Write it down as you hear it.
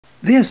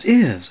This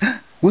is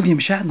William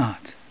Shatnot.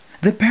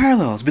 The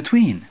parallels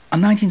between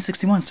a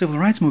 1961 civil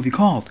rights movie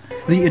called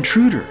The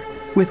Intruder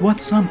with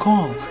what some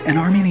call an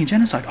Armenian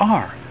genocide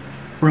are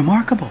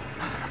remarkable.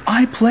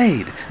 I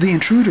played The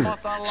Intruder,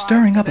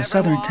 stirring up a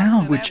southern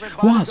town which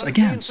was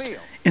against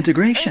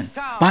integration.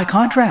 By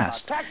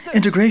contrast,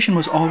 integration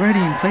was already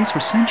in place for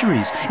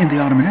centuries in the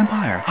Ottoman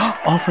Empire,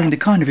 offering the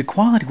kind of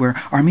equality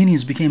where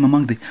Armenians became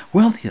among the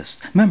wealthiest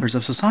members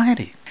of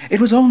society.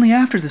 It was only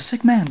after the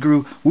sick man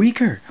grew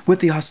weaker with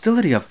the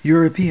hostility of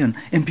European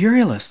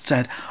imperialists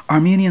that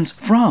Armenians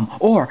from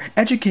or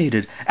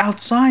educated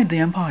outside the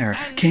empire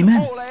came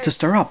in to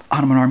stir up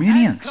Ottoman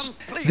Armenians.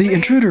 The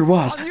Intruder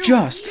was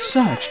just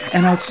such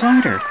an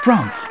outsider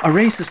from a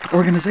racist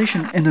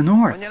organization in the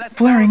north,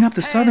 flaring up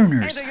the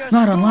southerners,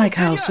 not unlike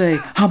how, say,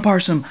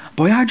 Hamparsum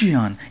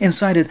Boyajian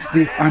incited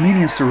the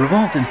Armenians to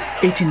revolt in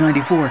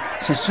 1894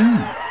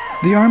 Sassoon.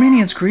 The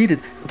Armenians created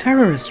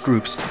terrorist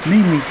groups,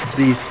 mainly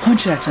the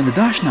Hunchaks and the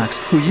Dashnaaks,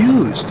 who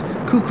used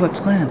Ku Klux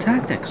Klan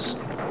tactics.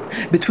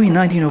 Between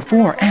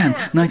 1904 and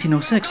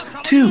 1906,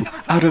 2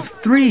 out of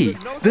 3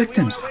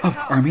 victims of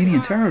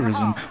Armenian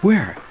terrorism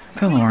were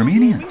fellow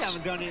Armenians.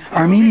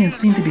 Armenians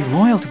seemed to be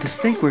loyal to the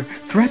state were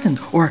threatened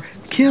or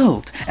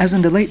killed, as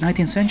in the late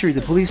 19th century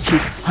the police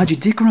chief Haji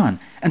Dikran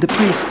and the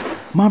priest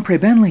Mampre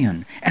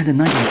Benlian, and in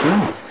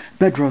 1912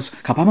 Bedros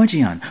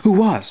Kapamajian, who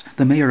was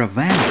the mayor of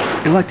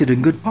Van, elected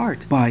in good part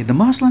by the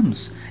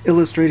Muslims,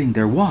 illustrating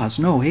there was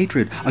no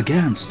hatred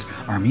against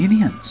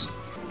Armenians.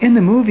 In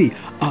the movie,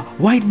 a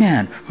white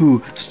man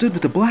who stood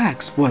with the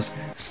blacks was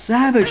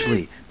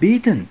savagely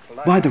beaten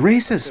by the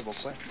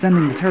racists,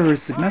 sending the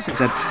terroristic message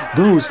that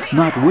those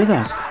not with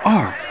us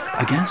are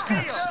against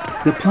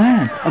us. The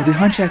plan of the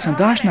Hunchaks and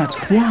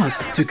Dashnaks was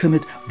to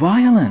commit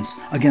violence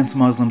against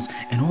Muslims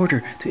in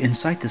order to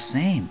incite the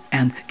same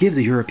and give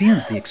the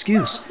Europeans the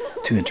excuse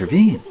to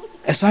intervene.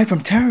 Aside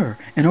from terror,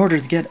 in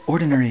order to get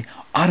ordinary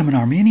Ottoman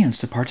Armenians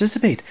to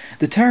participate,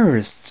 the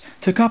terrorists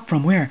took up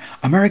from where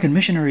American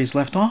missionaries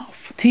left off,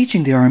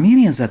 teaching the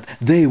Armenians that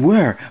they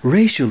were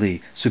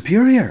racially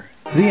superior.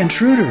 The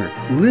Intruder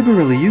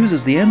liberally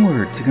uses the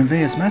N-word to convey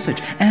his message,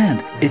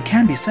 and it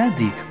can be said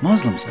the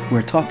Muslims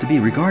were taught to be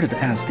regarded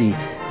as the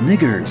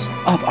niggers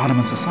of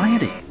Ottoman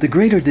society. The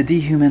greater the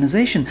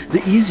dehumanization,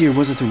 the easier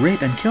was it to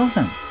rape and kill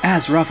them.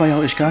 As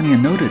Raphael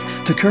Ishganian noted,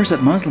 to curse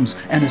at Muslims,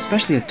 and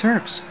especially at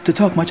Turks, to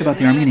talk much about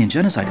the Armenian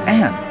Genocide,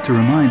 and to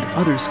remind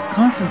others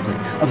constantly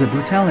of the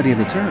brutality of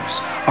the Turks,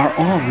 are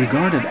all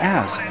regarded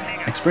as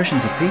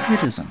expressions of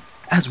patriotism.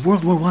 As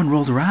World War I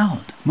rolled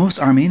around, most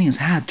Armenians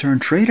had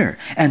turned traitor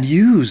and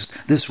used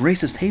this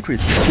racist hatred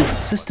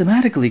to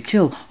systematically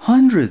kill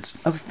hundreds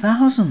of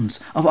thousands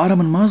of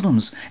Ottoman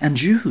Muslims and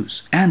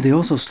Jews. And they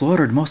also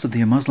slaughtered most of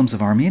the Muslims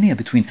of Armenia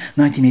between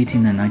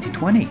 1918 and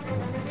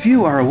 1920.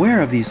 Few are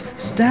aware of these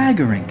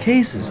staggering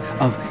cases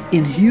of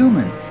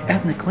inhuman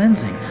ethnic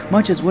cleansing,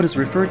 much as what is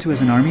referred to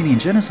as an Armenian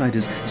genocide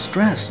is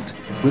stressed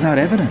without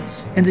evidence,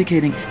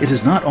 indicating it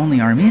is not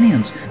only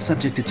Armenians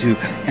subjected to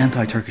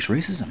anti-Turkish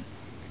racism.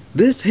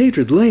 This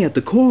hatred lay at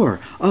the core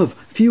of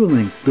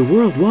fueling the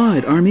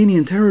worldwide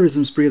Armenian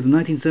terrorism spree of the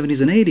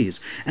 1970s and 80s,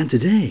 and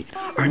today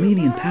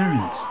Armenian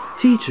parents,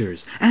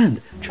 teachers,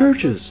 and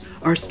churches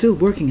are still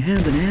working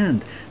hand in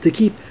hand to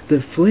keep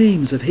the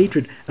flames of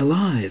hatred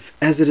alive,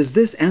 as it is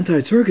this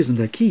anti-Turkism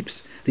that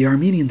keeps the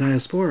Armenian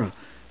diaspora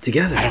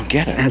together. I don't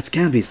get it. As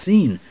can be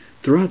seen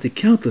throughout the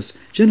countless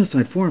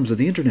genocide forums of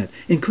the internet,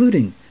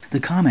 including the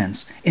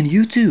comments in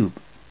YouTube.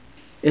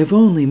 If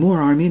only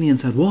more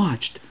Armenians had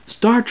watched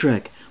Star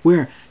Trek,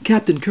 where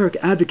Captain Kirk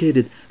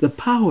advocated the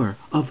power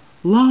of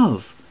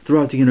love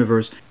throughout the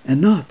universe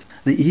and not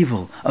the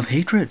evil of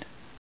hatred.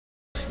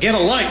 Get a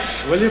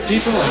life, will you,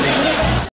 people?